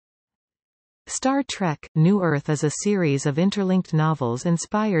Star Trek: New Earth is a series of interlinked novels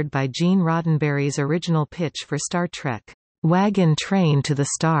inspired by Gene Roddenberry's original pitch for Star Trek, Wagon Train to the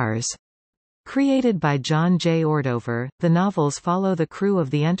Stars. Created by John J. Ordover, the novels follow the crew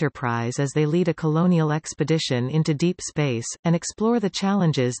of the Enterprise as they lead a colonial expedition into deep space, and explore the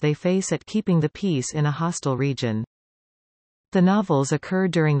challenges they face at keeping the peace in a hostile region. The novels occur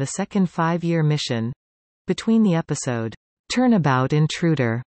during the second five-year mission, between the episode, Turnabout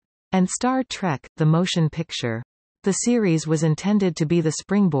Intruder, and Star Trek: The Motion Picture. The series was intended to be the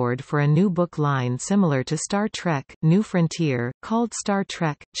springboard for a new book line similar to Star Trek: New Frontier, called Star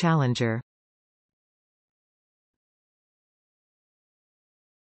Trek: Challenger.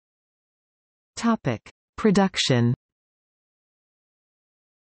 Topic: Production.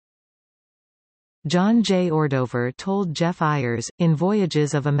 John J. Ordover told Jeff Ayers, in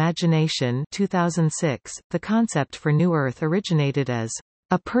Voyages of Imagination 2006, the concept for New Earth originated as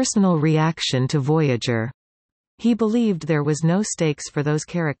a personal reaction to Voyager. He believed there was no stakes for those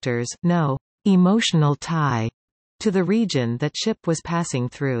characters, no emotional tie to the region that ship was passing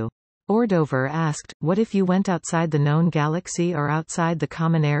through. Ordover asked, what if you went outside the known galaxy or outside the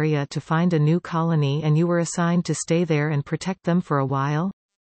common area to find a new colony and you were assigned to stay there and protect them for a while?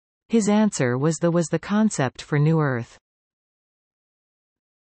 His answer was the concept for New Earth.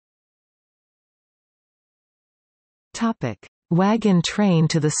 Topic: Wagon Train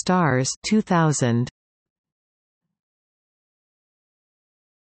to the Stars 2000.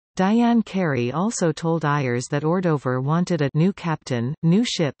 Diane Carey also told Ayers that Ordover wanted a new captain, new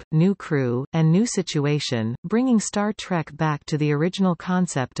ship, new crew, and new situation, bringing Star Trek back to the original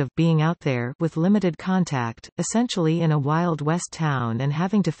concept of being out there with limited contact, essentially in a Wild West town and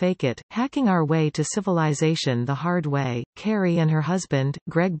having to fake it, hacking our way to civilization the hard way. Carey and her husband,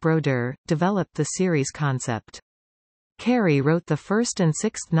 Greg Brodeur, developed the series concept. Carey wrote the first and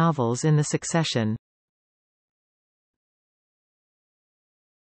sixth novels in the succession.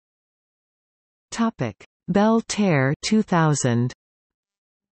 Topic: Belle Terre 2000.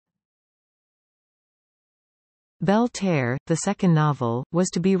 Belle Terre, the second novel, was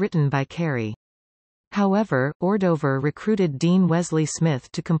to be written by Carey. However, Ordover recruited Dean Wesley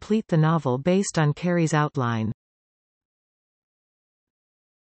Smith to complete the novel based on Carey's outline.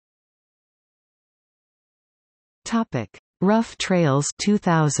 Topic: Rough Trails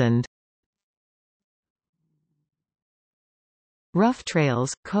 2000. Rough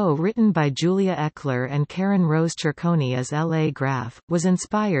Trails, co-written by Julia Eckler and Karen Rose Cerconi as L.A. Graff, was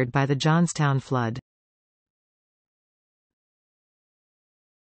inspired by the Johnstown flood.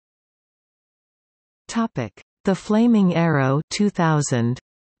 The Flaming Arrow 2000.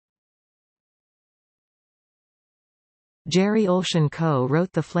 Jerry Olshan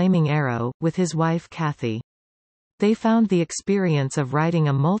co-wrote The Flaming Arrow, with his wife Kathy. They found the experience of writing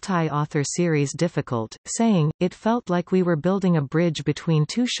a multi-author series difficult, saying, "It felt like we were building a bridge between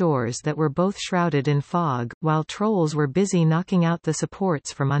two shores that were both shrouded in fog, while trolls were busy knocking out the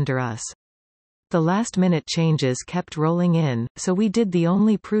supports from under us. The last-minute changes kept rolling in, so we did the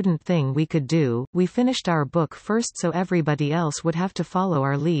only prudent thing we could do, we finished our book first so everybody else would have to follow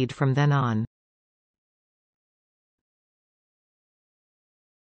our lead from then on."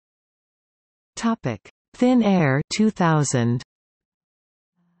 Thin Air 2000.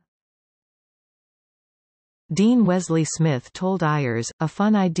 Dean Wesley Smith told Ayers, a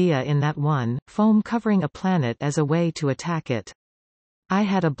fun idea in that one, foam covering a planet as a way to attack it. I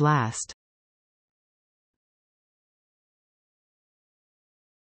had a blast.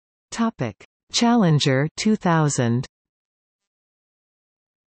 Challenger 2000.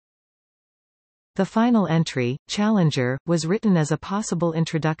 The final entry, Challenger, was written as a possible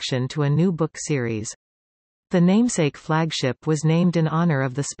introduction to a new book series. The namesake flagship was named in honor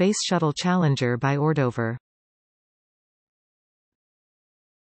of the Space Shuttle Challenger by Ordover.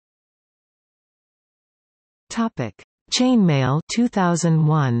 Chainmail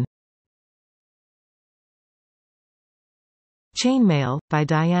 2001. Chainmail, by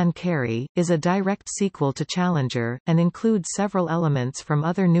Diane Carey, is a direct sequel to Challenger, and includes several elements from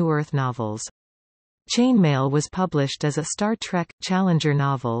other New Earth novels. Chainmail was published as a Star Trek: Challenger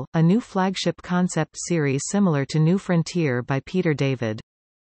novel, a new flagship concept series similar to New Frontier by Peter David.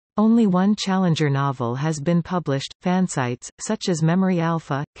 Only one Challenger novel has been published. Fansites, such as Memory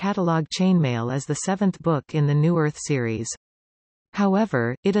Alpha, catalog Chainmail as the seventh book in the New Earth series.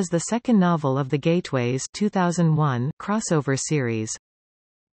 However, it is the second novel of the Gateways 2001 crossover series.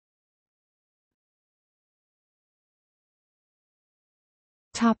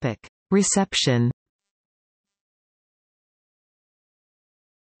 Reception.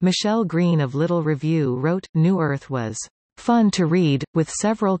 Michelle Green of Little Review wrote, New Earth was fun to read, with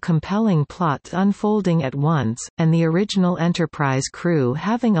several compelling plots unfolding at once, and the original Enterprise crew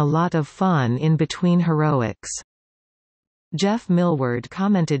having a lot of fun in between heroics." Jeff Millward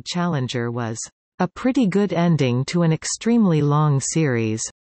commented Challenger was a pretty good ending to an extremely long series.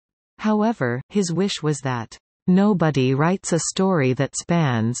 However, his wish was that nobody writes a story that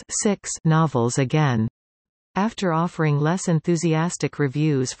spans 6 novels again, after offering less enthusiastic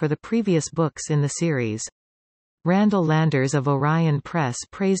reviews for the previous books in the series. Randall Landers of Orion Press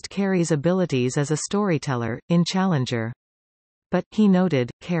praised Carey's abilities as a storyteller, in Challenger. But, he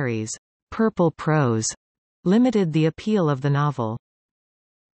noted, Carey's purple prose limited the appeal of the novel.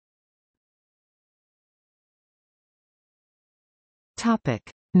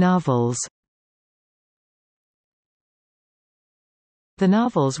 Novels. The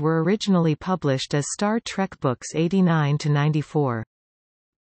novels were originally published as Star Trek books 89–94.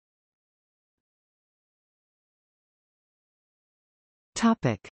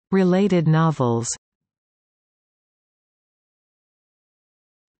 Related novels.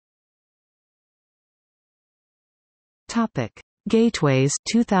 Gateways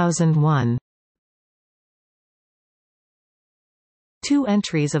 2001. 2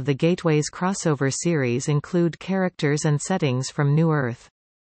 entries of the Gateways crossover series include characters and settings from New Earth.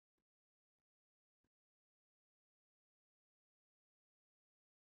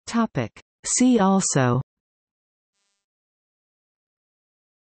 See also: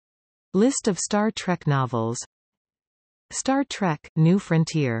 List of Star Trek novels, Star Trek: New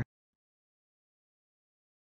Frontier.